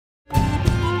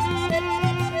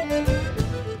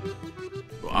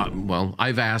well,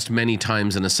 I've asked many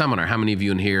times in a seminar, how many of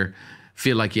you in here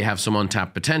feel like you have some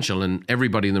untapped potential? And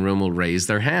everybody in the room will raise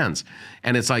their hands.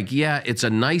 And it's like, yeah, it's a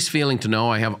nice feeling to know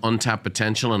I have untapped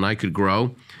potential and I could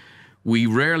grow. We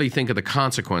rarely think of the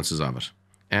consequences of it.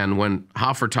 And when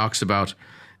Hoffer talks about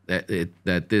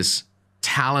that this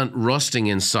talent rusting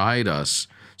inside us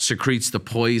secretes the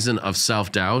poison of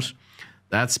self-doubt,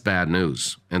 that's bad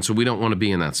news. And so we don't want to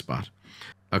be in that spot.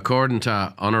 According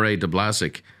to Honoré de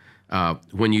Blasick,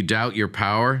 when you doubt your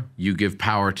power, you give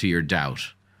power to your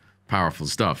doubt. Powerful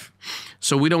stuff.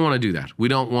 So we don't want to do that. We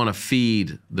don't want to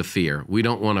feed the fear. We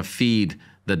don't want to feed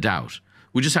the doubt.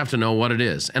 We just have to know what it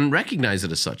is and recognize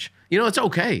it as such. You know, it's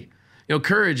okay. You know,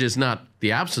 courage is not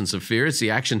the absence of fear. It's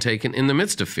the action taken in the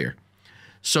midst of fear.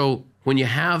 So when you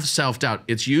have self-doubt,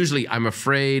 it's usually, I'm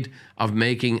afraid of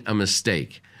making a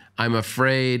mistake. I'm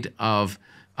afraid of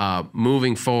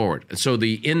moving forward. And so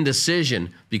the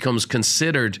indecision becomes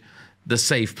considered the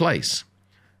safe place.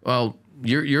 Well,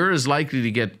 you're as likely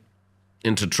to get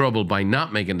into trouble by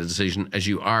not making a decision as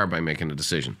you are by making a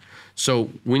decision. So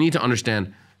we need to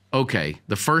understand, okay,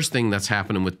 the first thing that's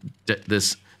happening with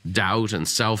this doubt and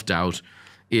self-doubt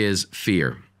is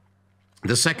fear.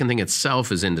 The second thing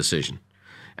itself is indecision.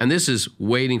 And this is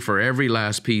waiting for every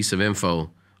last piece of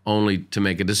info only to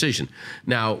make a decision.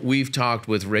 Now, we've talked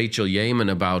with Rachel Yeaman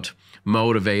about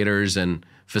motivators and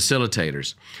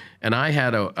facilitators. And I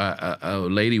had a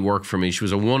lady work for me. She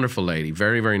was a wonderful lady,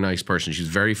 very, very nice person. She was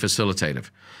very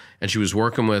facilitative. And she was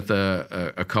working with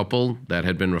a couple that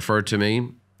had been referred to me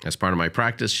as part of my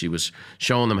practice. She was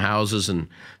showing them houses and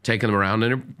taking them around.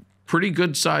 And a pretty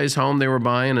good sized home they were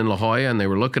buying in La Jolla, and they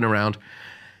were looking around.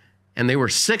 And they were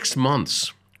 6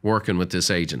 months working with this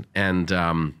agent. And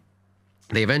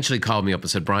they eventually called me up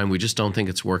and said, Brian, we just don't think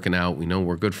it's working out. We know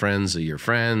we're good friends of your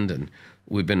friend, and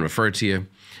we've been referred to you.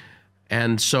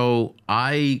 And so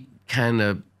I kind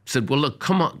of said, well, look,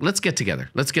 come on, let's get together.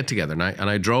 Let's get together. And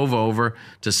I drove over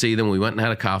to see them. We went and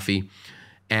had a coffee.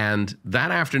 And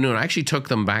that afternoon, I actually took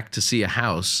them back to see a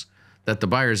house that the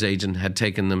buyer's agent had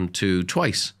taken them to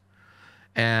twice.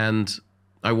 And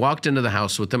I walked into the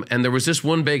house with them, and there was this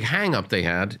one big hang-up they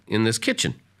had in this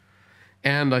kitchen.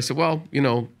 And I said, well, you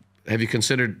know, have you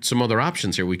considered some other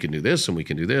options here? We can do this, and we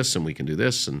can do this, and we can do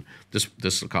this, and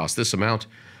this will cost this amount.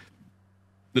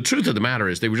 The truth of the matter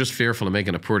is they were just fearful of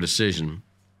making a poor decision.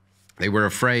 They were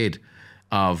afraid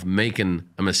of making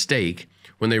a mistake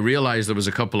when they realized there was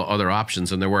a couple of other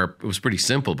options, and it was pretty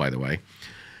simple, by the way.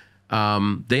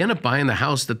 They ended up buying the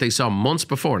house that they saw months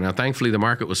before. Now, thankfully, the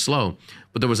market was slow,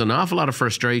 but there was an awful lot of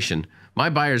frustration. My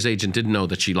buyer's agent didn't know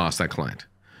that she lost that client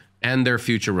and their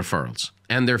future referrals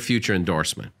and their future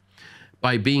endorsement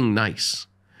by being nice,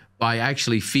 by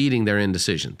actually feeding their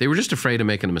indecision. They were just afraid of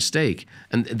making a mistake,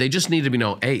 and they just needed to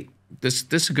know, hey, this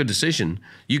is a good decision.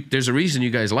 There's a reason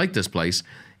you guys like this place,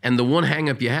 and the one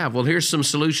hang-up you have, well, here's some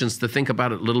solutions to think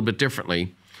about it a little bit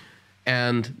differently.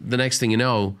 And the next thing you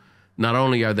know, not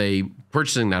only are they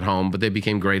purchasing that home, but they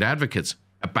became great advocates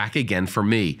back again for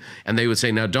me. And they would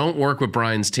say, now don't work with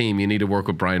Brian's team. You need to work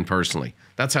with Brian personally.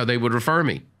 That's how they would refer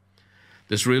me.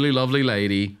 This really lovely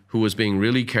lady who was being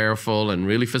really careful and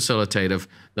really facilitative,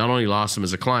 not only lost them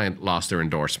as a client, lost their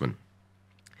endorsement.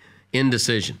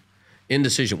 Indecision.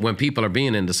 Indecision. When people are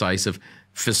being indecisive,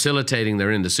 facilitating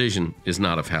their indecision is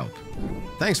not of help.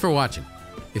 Thanks for watching.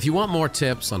 If you want more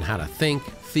tips on how to think,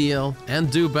 feel,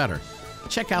 and do better,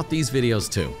 check out these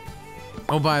videos too.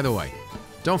 Oh, by the way,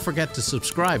 don't forget to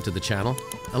subscribe to the channel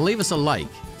and leave us a like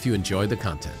if you enjoyed the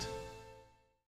content.